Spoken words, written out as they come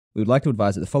We would like to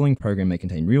advise that the following program may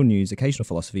contain real news, occasional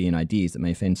philosophy, and ideas that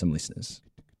may offend some listeners.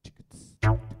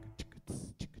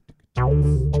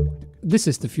 This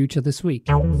is The Future This Week.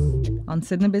 On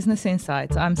Sydney Business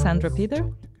Insights, I'm Sandra Peter.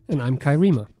 And I'm Kai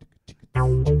Riemer.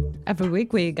 Every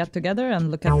week we get together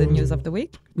and look at the news of the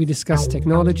week. We discuss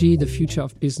technology, the future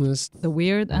of business, The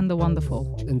weird and the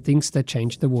wonderful. and things that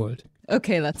change the world.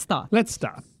 Okay, let's start. Let's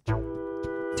start.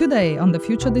 Today on The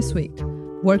Future This Week,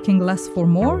 working less for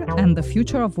more and the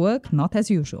future of work not as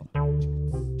usual.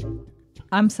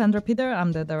 I'm Sandra Peter.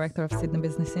 I'm the director of Sydney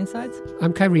Business Insights.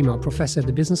 I'm Kai Riemer, professor at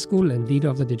the Business School and leader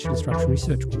of the Digital Disruption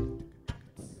Research Group.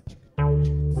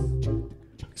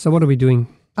 So what are we doing?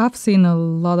 I've seen a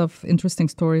lot of interesting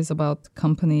stories about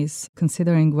companies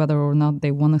considering whether or not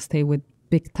they want to stay with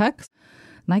big tech.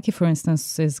 Nike, for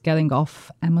instance, is getting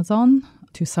off Amazon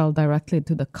to sell directly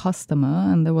to the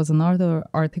customer. And there was another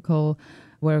article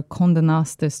where Condé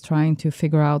Nast is trying to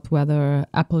figure out whether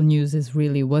Apple News is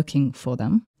really working for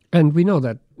them. And we know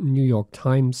that New York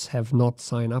Times have not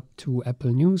signed up to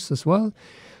Apple News as well.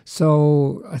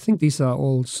 So I think these are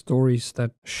all stories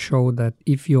that show that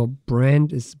if your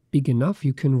brand is big enough,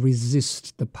 you can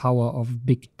resist the power of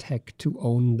big tech to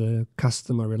own the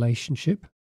customer relationship.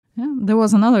 Yeah, there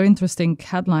was another interesting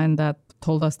headline that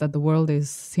told us that the world is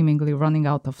seemingly running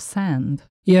out of sand.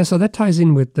 Yeah, so that ties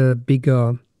in with the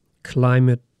bigger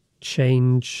climate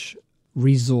change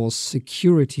resource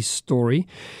security story.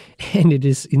 And it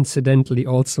is incidentally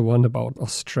also one about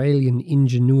Australian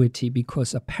ingenuity,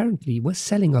 because apparently we're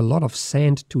selling a lot of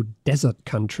sand to desert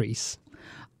countries.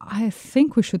 I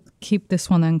think we should keep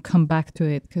this one and come back to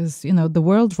it because, the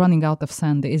world running out of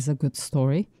sand is a good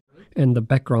story. And the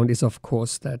background is, of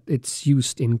course, that it's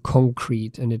used in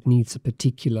concrete and it needs a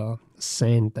particular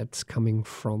sand that's coming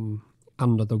from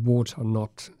under the water,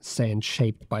 not sand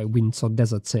shaped by wind. So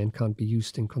desert sand can't be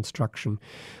used in construction.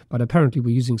 But apparently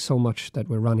we're using so much that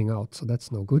we're running out, so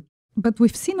that's no good. But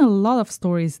we've seen a lot of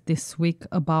stories this week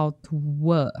about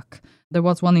work. There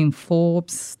was one in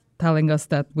Forbes telling us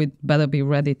that we'd better be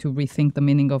ready to rethink the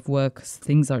meaning of work.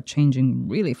 Things are changing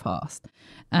really fast.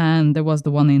 And there was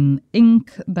the one in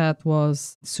Inc. that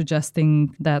was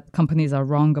suggesting that companies are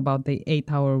wrong about the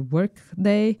 8-hour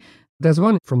workday. There's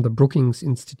one from the Brookings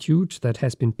Institute that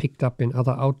has been picked up in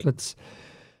other outlets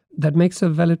that makes a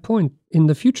valid point. In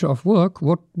the future of work,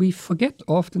 what we forget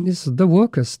often is the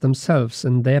workers themselves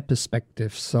and their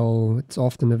perspective. So it's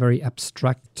often a very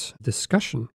abstract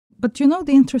discussion. But the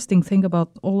interesting thing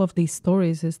about all of these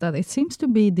stories is that it seems to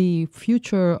be the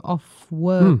future of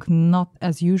work, not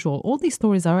as usual. All these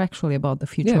stories are actually about the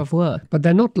future of work. But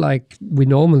they're not like we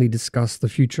normally discuss the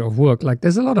future of work. Like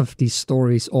there's a lot of these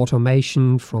stories,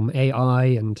 automation from AI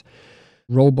and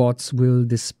robots will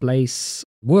displace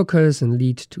workers and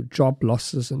lead to job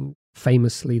losses. And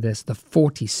famously, there's the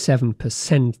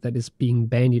 47% that is being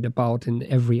bandied about in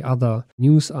every other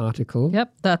news article.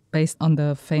 Yep, that's based on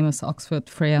the famous Oxford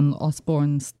Frey and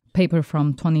Osborne's paper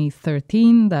from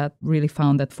 2013 that really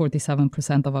found that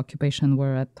 47% of occupation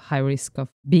were at high risk of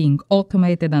being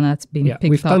automated, and that's been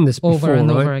picked up over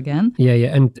and over again.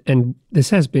 Yeah, and this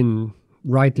has been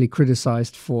rightly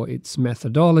criticized for its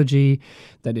methodology,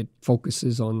 that it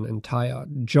focuses on entire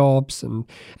jobs. And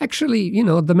actually,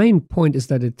 the main point is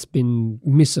that it's been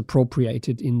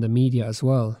misappropriated in the media as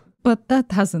well. But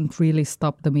that hasn't really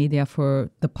stopped the media for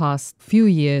the past few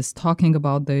years talking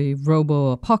about the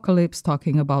robo-apocalypse,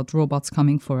 talking about robots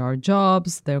coming for our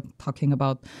jobs. They're talking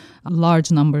about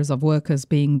large numbers of workers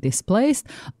being displaced,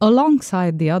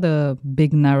 alongside the other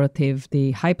big narrative,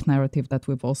 the hype narrative that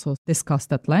we've also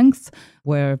discussed at length,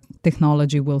 where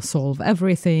technology will solve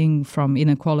everything from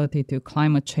inequality to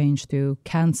climate change to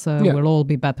cancer. Yeah. We'll all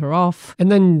be better off.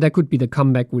 And then there could be the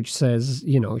comeback which says,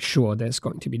 sure, there's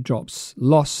going to be jobs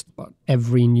lost, but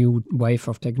every new wave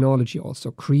of technology also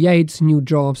creates new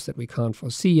jobs that we can't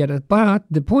foresee yet. But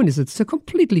the point is, it's a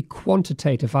completely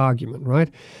quantitative argument, right?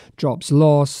 Jobs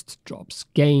lost, jobs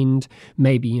gained,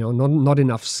 maybe, not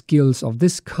enough skills of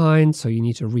this kind, so you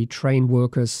need to retrain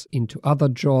workers into other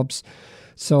jobs.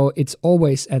 So it's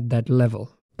always at that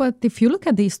level. But if you look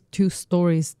at these two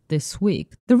stories this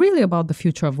week, they're really about the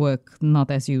future of work,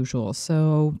 not as usual.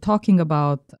 So talking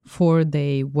about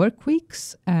 4-day work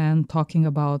weeks and talking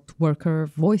about worker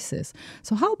voices.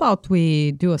 So how about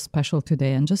we do a special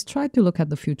today and just try to look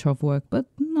at the future of work, but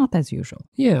not as usual?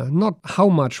 Yeah, not how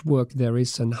much work there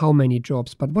is and how many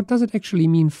jobs, but what does it actually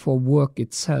mean for work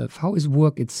itself? How is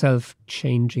work itself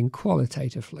changing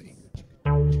qualitatively?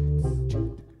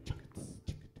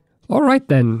 All right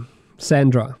then.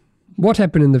 Sandra, what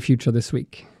happened in the future this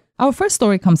week? Our first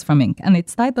story comes from Inc., and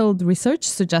it's titled, "Research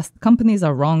Suggests Companies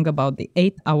Are Wrong About the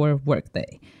 8-Hour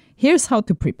Workday." Here's how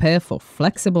to prepare for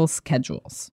flexible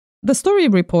schedules. The story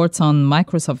reports on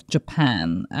Microsoft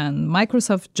Japan, and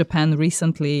Microsoft Japan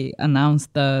recently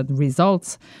announced the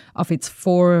results of its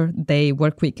 4-day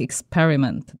workweek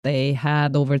experiment. They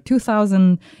had over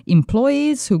 2,000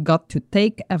 employees who got to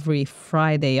take every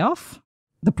Friday off.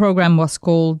 The program was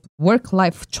called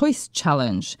Work-Life Choice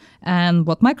Challenge, and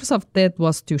what Microsoft did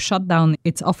was to shut down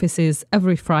its offices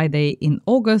every Friday in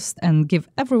August and give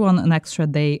everyone an extra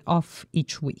day off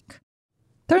each week.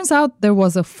 Turns out there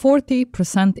was a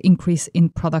 40% increase in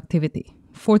productivity.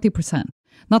 40%.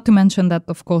 Not to mention that,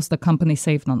 of course, the company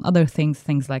saved on other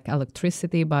things like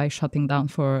electricity by shutting down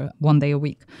for 1 day a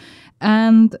week.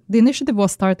 And the initiative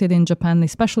was started in Japan,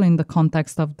 especially in the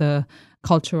context of the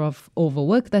culture of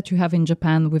overwork that you have in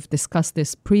Japan. We've discussed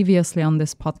this previously on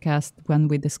this podcast when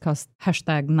we discussed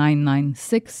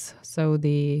 #996. So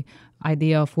the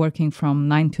idea of working from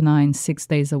 9 to 9, 6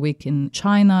 days a week in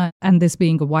China, and this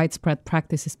being a widespread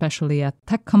practice, especially at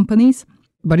tech companies.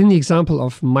 But in the example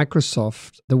of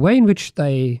Microsoft, the way in which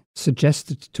they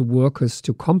suggested to workers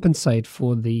to compensate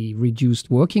for the reduced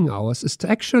working hours is to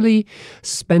actually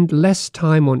spend less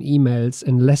time on emails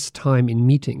and less time in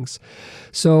meetings.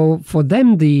 So for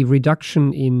them, the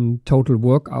reduction in total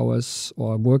work hours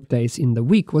or work days in the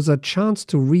week was a chance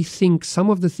to rethink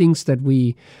some of the things that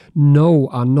we know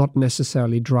are not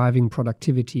necessarily driving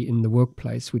productivity in the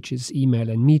workplace, which is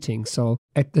email and meetings. So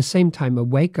at the same time, a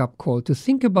wake-up call to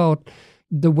think about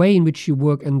the way in which you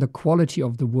work and the quality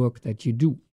of the work that you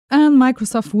do. And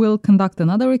Microsoft will conduct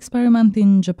another experiment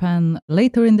in Japan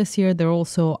later in this year. They're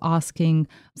also asking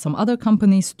some other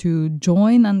companies to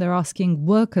join, and they're asking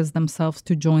workers themselves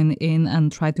to join in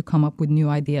and try to come up with new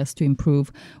ideas to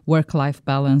improve work-life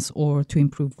balance or to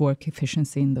improve work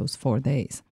efficiency in those 4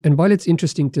 days. And while it's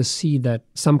interesting to see that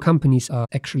some companies are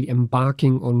actually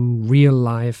embarking on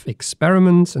real-life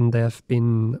experiments, and there have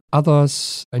been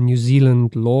others, a New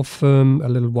Zealand law firm a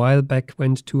little while back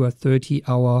went to a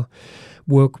 30-hour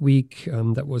work week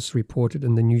that was reported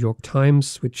in the New York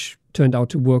Times, which turned out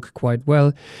to work quite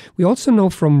well. We also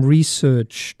know from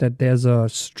research that there's a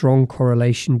strong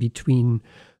correlation between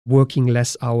working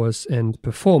less hours and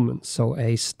performance. So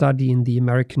a study in the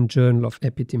American Journal of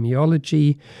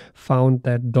Epidemiology found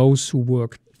that those who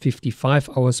worked 55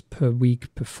 hours per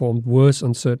week performed worse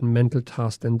on certain mental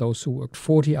tasks than those who worked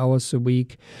 40 hours a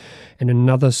week. And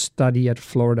another study at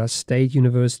Florida State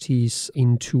University's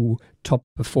into top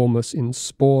performers in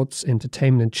sports,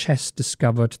 entertainment, and chess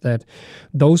discovered that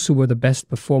those who were the best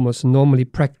performers normally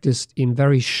practiced in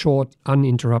very short,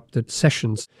 uninterrupted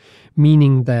sessions,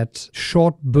 meaning that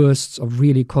short bursts of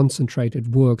really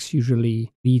concentrated works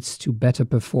usually leads to better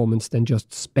performance than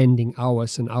just spending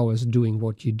hours and hours doing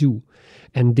what you do.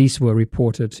 And these were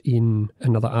reported in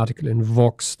another article in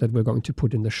Vox that we're going to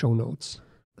put in the show notes.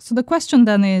 So the question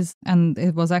then is, and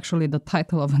it was actually the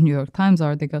title of a New York Times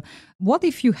article, what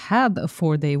if you had a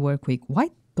 4-day work week? Why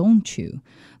don't you?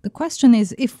 The question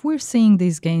is, if we're seeing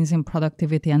these gains in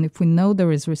productivity and if we know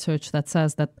there is research that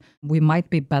says that we might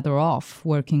be better off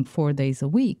working 4 days a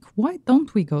week, why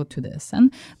don't we go to this?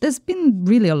 And there's been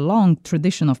really a long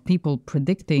tradition of people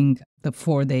predicting the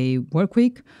 4-day work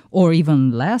week or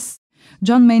even less.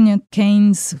 John Maynard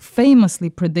Keynes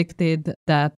famously predicted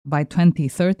that by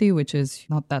 2030, which is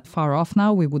not that far off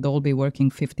now, we would all be working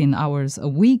 15 hours a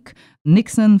week.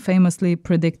 Nixon famously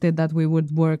predicted that we would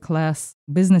work less.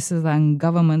 Businesses and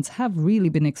governments have really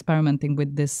been experimenting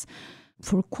with this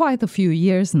for quite a few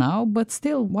years now, but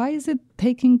still, why is it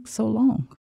taking so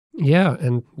long? Yeah,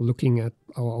 and looking at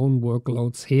our own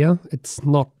workloads here, it's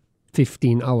not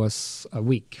 15 hours a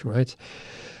week, right?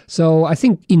 So I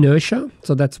think inertia,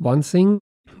 so that's one thing.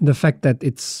 The fact that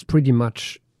it's pretty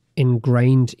much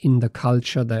ingrained in the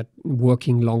culture that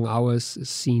working long hours is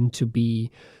seen to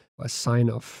be a sign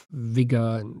of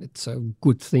vigor and it's a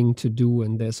good thing to do.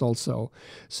 And there's also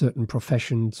certain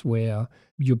professions where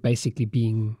you're basically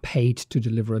being paid to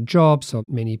deliver a job. So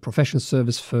many professional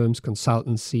service firms,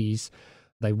 consultancies,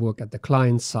 they work at the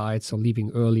client side, so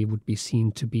leaving early would be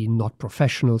seen to be not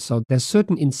professional. So there's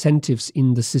certain incentives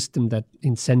in the system that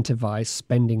incentivize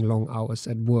spending long hours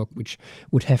at work, which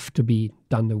would have to be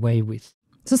done away with.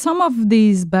 So some of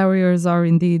these barriers are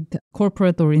indeed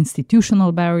corporate or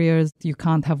institutional barriers. You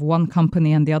can't have one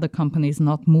company and the other company is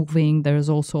not moving. There's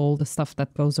also all the stuff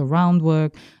that goes around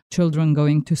work, children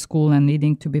going to school and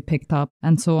needing to be picked up,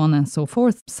 and so on and so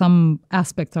forth. Some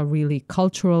aspects are really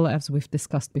cultural, as we've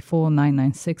discussed before,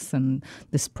 996, and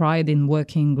this pride in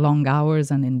working long hours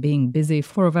and in being busy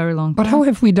for a very long time. But how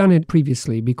have we done it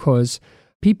previously? Because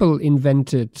people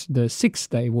invented the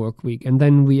 6-day work week, and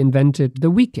then we invented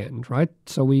the weekend, right?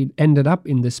 So we ended up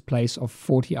in this place of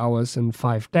 40 hours and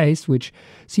 5 days, which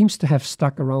seems to have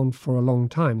stuck around for a long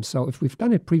time. So if we've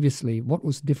done it previously, what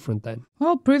was different then?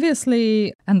 Well,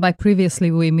 previously, and by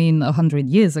previously we mean 100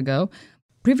 years ago,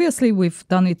 previously we've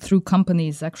done it through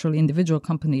companies, actually individual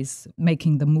companies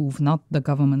making the move, not the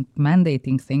government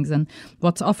mandating things. And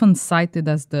what's often cited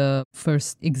as the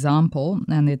first example,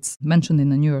 and it's mentioned in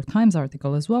the New York Times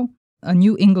article as well, a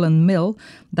New England mill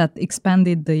that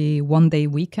expanded the one-day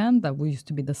weekend that used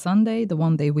to be the Sunday, the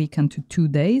one-day weekend to 2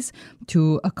 days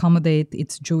to accommodate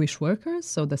its Jewish workers.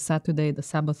 So the Saturday, the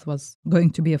Sabbath was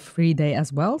going to be a free day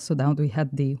as well. So now we had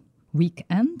the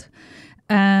weekend.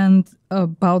 And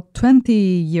about 20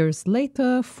 years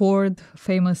later, Ford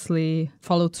famously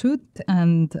followed suit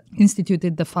and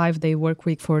instituted the 5-day work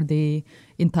week for the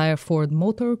entire Ford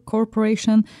Motor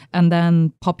Corporation, and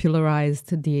then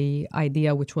popularized the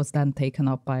idea, which was then taken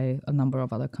up by a number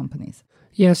of other companies.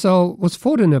 Yeah, so was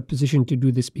Ford in a position to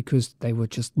do this because they were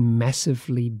just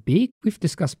massively big? We've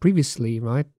discussed previously,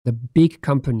 right? The big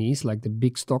companies, like the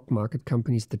big stock market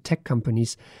companies, the tech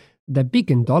companies, they're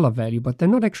big in dollar value, but they're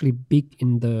not actually big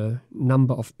in the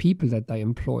number of people that they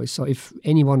employ. So if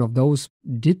any one of those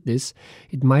did this,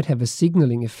 it might have a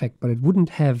signaling effect, but it wouldn't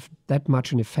have that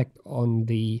much an effect on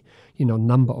the,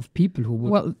 number of people who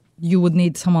would. Well, you would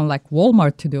need someone like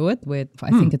Walmart to do it with,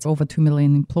 I think it's over 2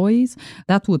 million employees.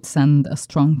 That would send a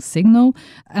strong signal.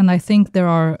 And I think there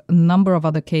are a number of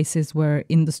other cases where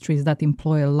industries that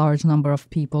employ a large number of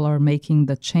people are making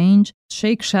the change.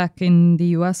 Shake Shack in the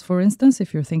US, for instance,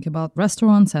 if you're thinking about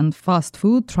restaurants and fast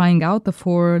food, trying out the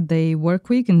 4-day work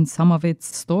week in some of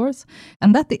its stores.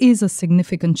 And that is a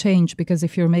significant change, because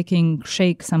if you're making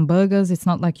shakes and burgers, it's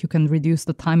not like you can reduce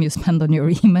the time you spend on your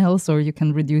emails or you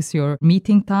can reduce your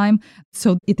meeting time.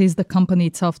 So it is the company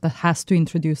itself that has to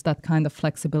introduce that kind of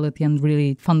flexibility and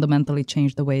really fundamentally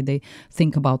change the way they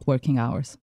think about working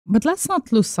hours. But let's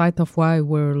not lose sight of why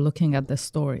we're looking at the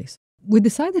stories. We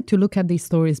decided to look at these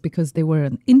stories because they were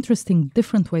an interesting,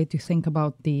 different way to think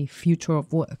about the future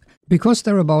of work. Because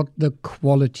they're about the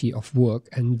quality of work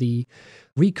and the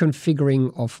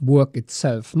reconfiguring of work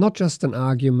itself, not just an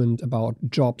argument about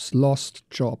jobs lost,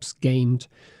 jobs gained,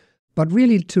 but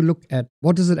really to look at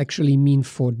what does it actually mean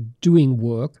for doing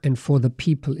work and for the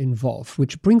people involved,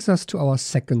 which brings us to our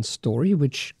second story,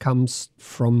 which comes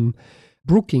from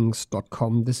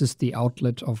Brookings.com. This is the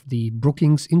outlet of the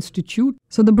Brookings Institute.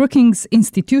 So the Brookings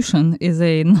Institution is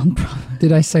a non-profit.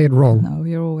 Did I say it wrong? No,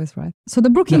 you're always right. So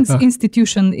the Brookings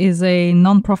Institution is a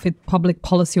non-profit public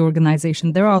policy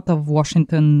organization. They're out of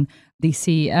Washington,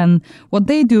 D.C. And what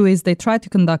they do is they try to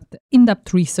conduct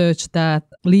in-depth research that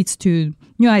leads to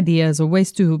new ideas or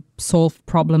ways to solve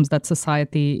problems that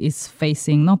society is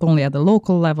facing, not only at the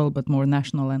local level, but more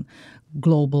national and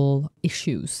global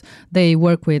issues. They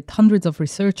work with hundreds of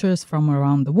researchers from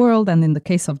around the world. And in the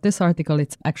case of this article,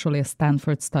 it's actually a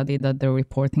Stanford study that they're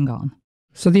reporting on.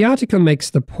 So the article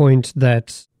makes the point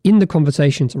that in the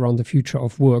conversations around the future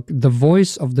of work, the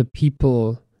voice of the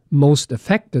people most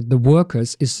affected, the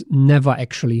workers, is never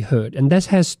actually heard. And that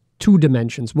has two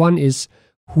dimensions. One is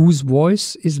whose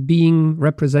voice is being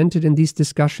represented in these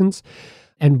discussions,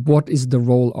 and what is the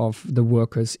role of the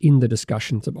workers in the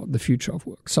discussions about the future of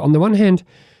work. So on the one hand,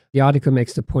 the article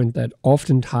makes the point that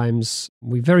oftentimes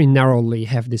we very narrowly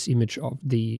have this image of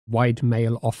the white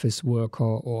male office worker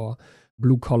or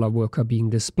blue-collar worker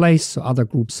being displaced, so other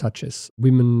groups such as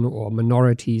women or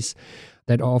minorities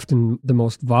that are often the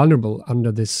most vulnerable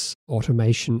under this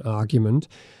automation argument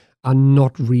are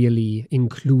not really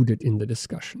included in the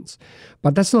discussions.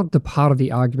 But that's not the part of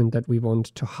the argument that we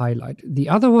want to highlight. The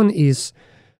other one is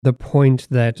the point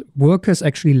that workers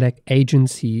actually lack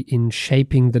agency in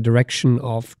shaping the direction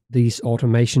of these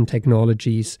automation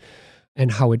technologies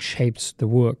and how it shapes the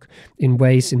work in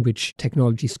ways in which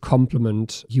technologies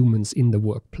complement humans in the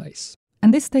workplace.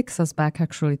 And this takes us back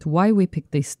actually to why we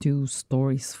picked these two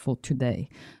stories for today.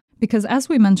 Because as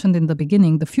we mentioned in the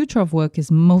beginning, the future of work is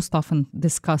most often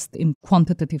discussed in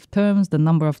quantitative terms, the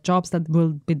number of jobs that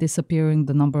will be disappearing,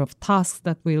 the number of tasks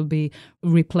that will be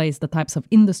replaced, the types of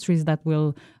industries that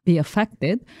will be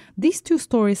affected. These two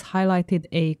stories highlighted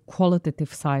a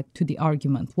qualitative side to the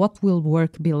argument. What will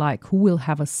work be like? Who will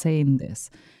have a say in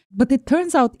this? But it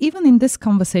turns out, even in this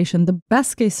conversation, the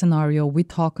best case scenario, we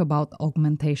talk about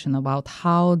augmentation, about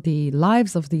how the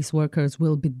lives of these workers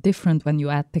will be different when you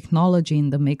add technology in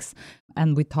the mix,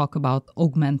 and we talk about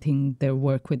augmenting their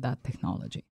work with that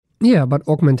technology. Yeah, but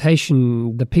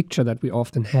augmentation, the picture that we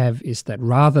often have is that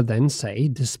rather than, say,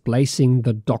 displacing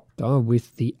the doctor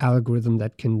with the algorithm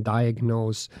that can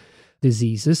diagnose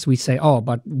diseases, we say, oh,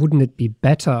 but wouldn't it be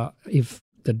better if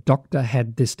the doctor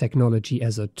had this technology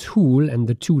as a tool, and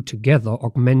the two together,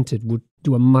 augmented, would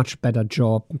do a much better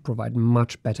job and provide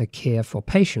much better care for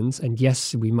patients? And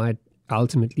yes, we might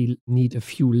ultimately need a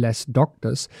few less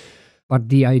doctors, but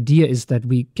the idea is that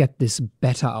we get this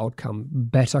better outcome,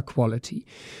 better quality.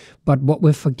 But what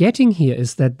we're forgetting here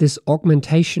is that this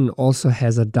augmentation also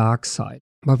has a dark side.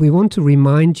 But we want to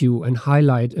remind you and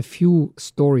highlight a few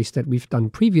stories that we've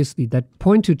done previously that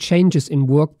point to changes in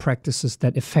work practices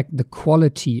that affect the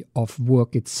quality of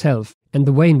work itself and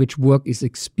the way in which work is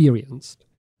experienced.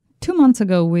 2 months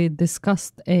ago, we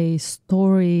discussed a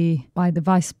story by the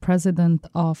vice president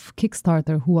of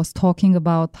Kickstarter who was talking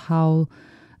about how,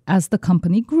 as the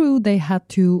company grew, they had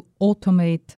to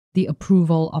automate the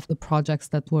approval of the projects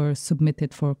that were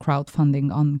submitted for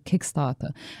crowdfunding on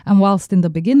Kickstarter. And whilst in the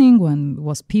beginning, when it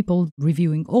was people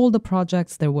reviewing all the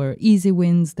projects, there were easy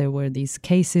wins, there were these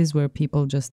cases where people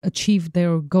just achieved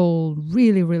their goal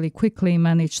really, really quickly,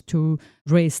 managed to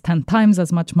raise 10 times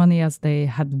as much money as they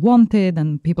had wanted,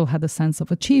 and people had a sense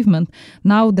of achievement.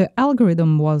 Now the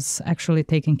algorithm was actually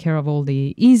taking care of all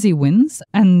the easy wins,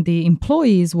 and the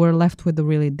employees were left with the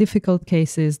really difficult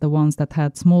cases, the ones that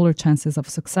had smaller chances of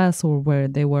success or where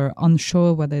they were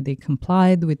unsure whether they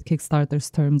complied with Kickstarter's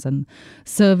terms and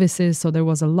services. So there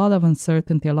was a lot of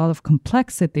uncertainty, a lot of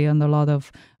complexity, and a lot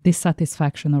of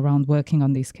dissatisfaction around working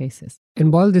on these cases.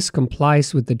 And while this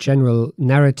complies with the general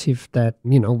narrative that,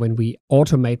 when we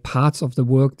automate parts of the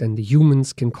work, then the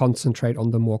humans can concentrate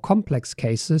on the more complex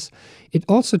cases, it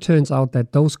also turns out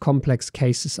that those complex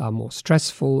cases are more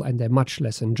stressful and they're much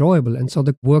less enjoyable. And so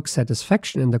the work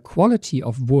satisfaction and the quality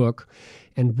of work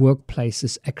and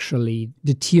workplaces actually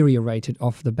deteriorated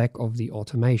off the back of the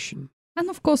automation. And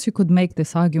of course, you could make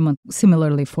this argument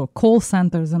similarly for call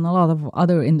centers and a lot of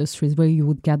other industries where you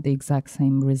would get the exact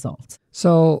same results.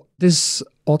 So this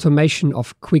automation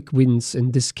of quick wins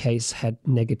in this case had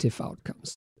negative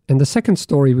outcomes. And the second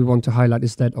story we want to highlight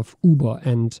is that of Uber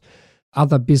and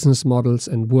other business models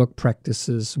and work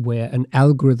practices where an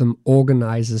algorithm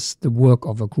organizes the work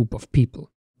of a group of people.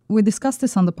 We discussed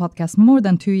this on the podcast more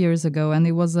than 2 years ago, and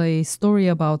it was a story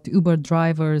about Uber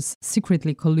drivers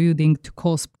secretly colluding to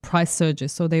cause price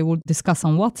surges. So they would discuss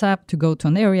on WhatsApp to go to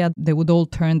an area, they would all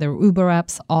turn their Uber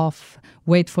apps off,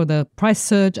 wait for the price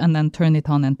surge, and then turn it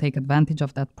on and take advantage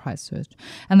of that price surge.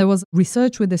 And there was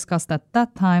research we discussed at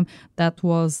that time that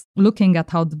was looking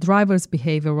at how the driver's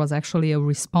behavior was actually a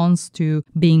response to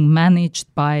being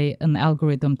managed by an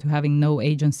algorithm, to having no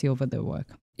agency over their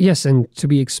work. Yes, and to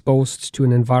be exposed to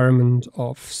an environment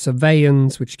of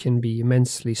surveillance, which can be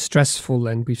immensely stressful.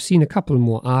 And we've seen a couple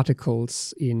more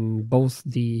articles in both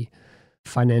the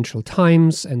Financial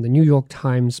Times and the New York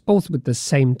Times, both with the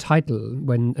same title,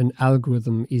 When an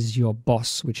Algorithm is Your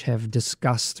Boss, which have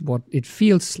discussed what it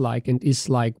feels like and is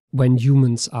like when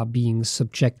humans are being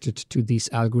subjected to these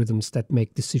algorithms that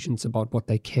make decisions about what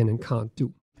they can and can't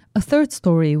do. A third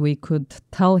story we could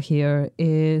tell here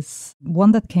is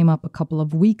one that came up a couple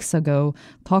of weeks ago,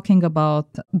 talking about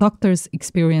doctors'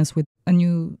 experience with a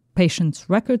new patient's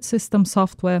record system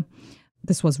software.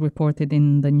 This was reported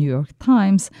in the New York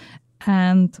Times,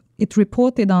 and it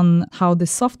reported on how the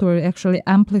software actually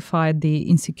amplified the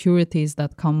insecurities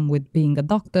that come with being a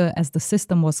doctor, as the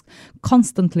system was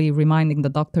constantly reminding the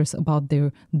doctors about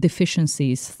their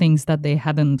deficiencies, things that they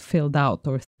hadn't filled out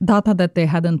or data that they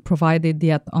hadn't provided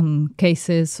yet on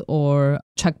cases or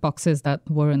checkboxes that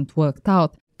weren't worked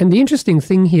out. And the interesting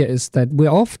thing here is that we're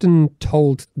often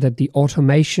told that the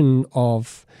automation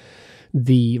of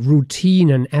the routine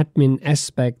and admin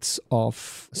aspects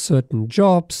of certain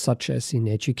jobs, such as in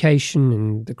education,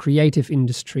 in the creative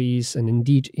industries, and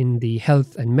indeed in the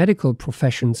health and medical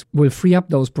professions, will free up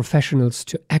those professionals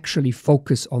to actually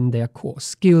focus on their core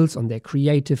skills, on their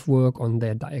creative work, on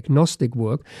their diagnostic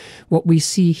work. What we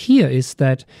see here is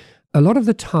that a lot of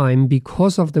the time,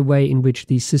 because of the way in which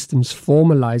these systems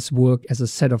formalize work as a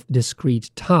set of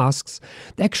discrete tasks,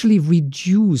 they actually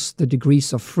reduce the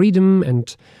degrees of freedom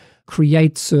and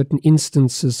create certain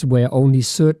instances where only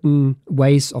certain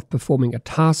ways of performing a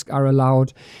task are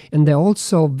allowed. And they're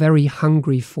also very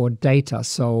hungry for data.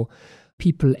 So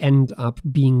people end up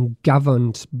being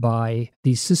governed by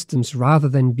these systems rather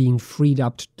than being freed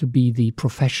up to be the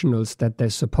professionals that they're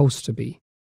supposed to be.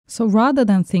 So rather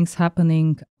than things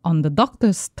happening on the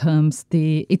doctor's terms,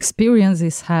 the experience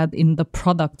is had in the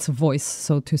product's voice,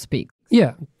 so to speak.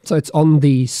 Yeah, so it's on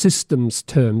the system's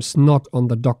terms, not on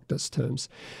the doctor's terms.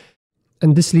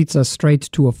 And this leads us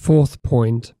straight to a fourth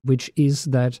point, which is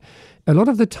that a lot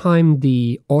of the time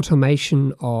the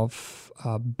automation of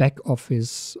back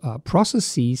office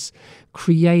processes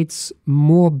creates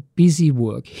more busy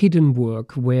work, hidden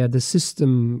work, where the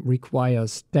system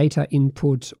requires data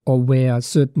input or where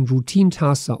certain routine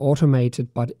tasks are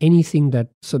automated, but anything that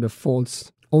sort of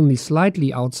falls only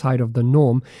slightly outside of the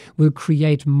norm will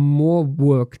create more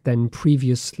work than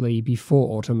previously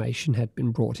before automation had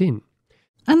been brought in.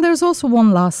 And there's also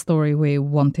one last story we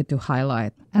wanted to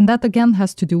highlight, and that again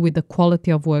has to do with the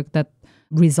quality of work that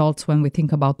results when we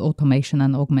think about automation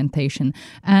and augmentation.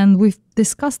 And we've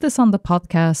discussed this on the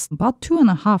podcast about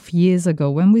 2.5 years ago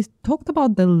when we talked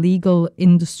about the legal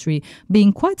industry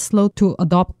being quite slow to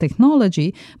adopt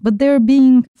technology, but there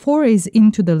being forays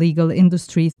into the legal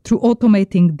industry through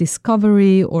automating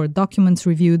discovery or documents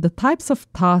review, the types of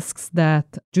tasks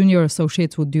that junior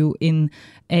associates would do in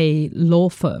a law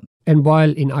firm. And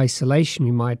while in isolation,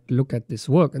 we might look at this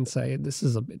work and say, this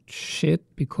is a bit shit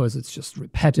because it's just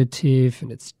repetitive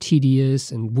and it's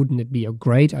tedious, and wouldn't it be a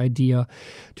great idea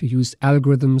to use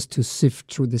algorithms to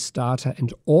sift through this data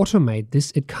and automate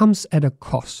this? It comes at a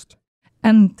cost.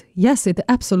 And yes, it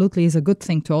absolutely is a good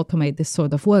thing to automate this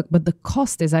sort of work, but the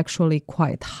cost is actually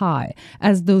quite high,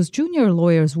 as those junior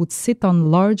lawyers would sit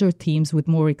on larger teams with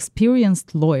more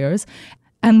experienced lawyers.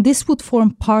 And this would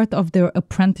form part of their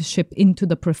apprenticeship into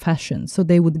the profession. So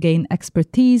they would gain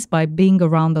expertise by being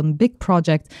around on big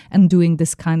projects and doing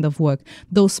this kind of work.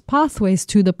 Those pathways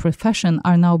to the profession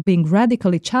are now being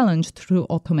radically challenged through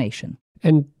automation.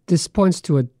 And this points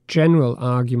to a general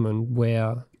argument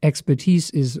where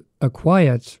expertise is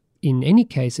acquired, in any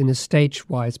case, in a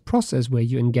stage-wise process where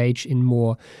you engage in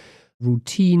more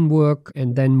routine work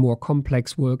and then more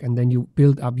complex work, and then you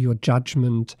build up your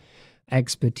judgment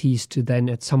expertise to then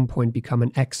at some point become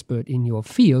an expert in your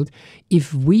field.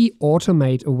 If we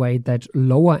automate away that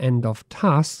lower end of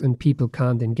tasks and people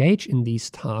can't engage in these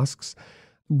tasks,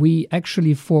 we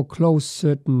actually foreclose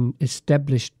certain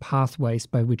established pathways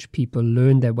by which people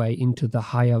learn their way into the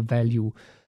higher value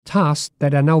tasks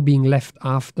that are now being left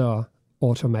after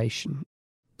automation.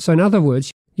 So in other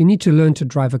words, you need to learn to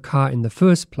drive a car in the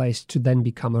first place to then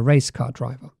become a race car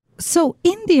driver. So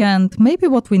in the end, maybe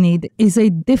what we need is a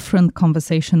different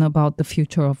conversation about the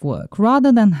future of work.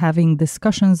 Rather than having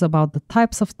discussions about the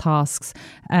types of tasks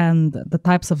and the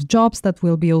types of jobs that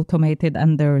will be automated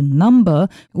and their number,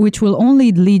 which will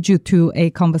only lead you to a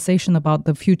conversation about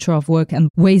the future of work and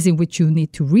ways in which you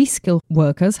need to reskill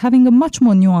workers, having a much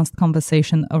more nuanced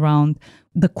conversation around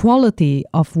the quality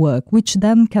of work, which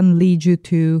then can lead you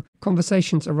to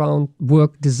conversations around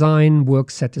work design,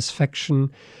 work satisfaction,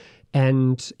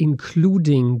 and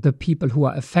including the people who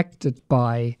are affected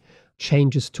by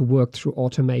changes to work through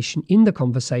automation in the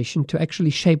conversation to actually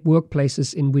shape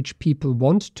workplaces in which people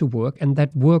want to work and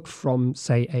that work from,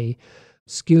 say, a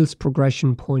skills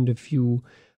progression point of view,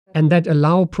 and that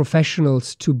allow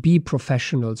professionals to be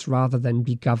professionals rather than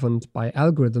be governed by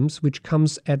algorithms, which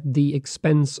comes at the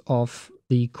expense of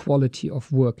the quality of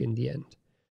work in the end.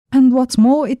 And what's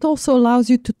more, it also allows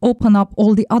you to open up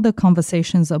all the other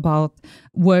conversations about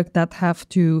work that have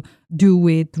to do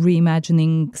with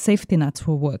reimagining safety nets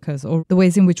for workers, or the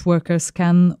ways in which workers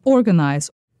can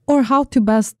organize, or how to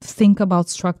best think about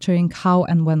structuring how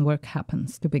and when work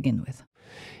happens to begin with.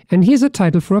 And here's a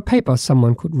title for a paper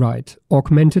someone could write: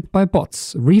 Augmented by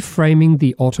Bots, Reframing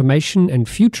the Automation and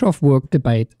Future of Work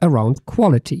Debate Around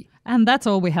Quality. And that's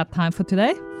all we had time for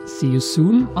today. See you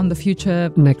soon. On The Future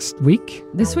next week.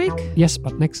 This week? Yes,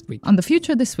 but next week. On The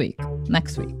Future this week.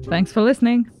 Next week. Thanks for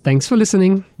listening. Thanks for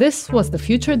listening. This was The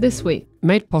Future This Week.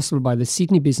 Made possible by the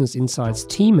Sydney Business Insights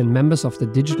team and members of the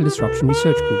Digital Disruption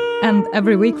Research Group. And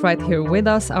every week right here with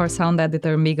us, our sound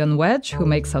editor Megan Wedge, who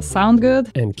makes us sound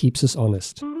good. And keeps us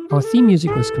honest. Our theme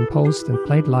music was composed and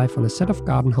played live on a set of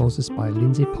garden hoses by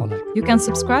Lindsay Pollack. You can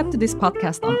subscribe to this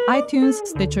podcast on iTunes,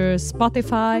 Stitcher,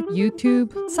 Spotify,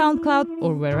 YouTube, SoundCloud,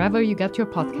 or wherever you get your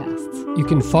podcasts. You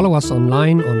can follow us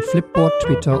online on Flipboard,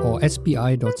 Twitter, or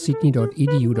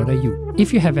sbi.sydney.edu.au.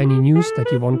 If you have any news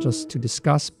that you want us to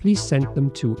discuss, please send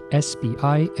them to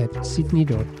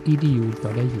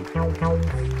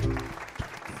sbi@sydney.edu.au.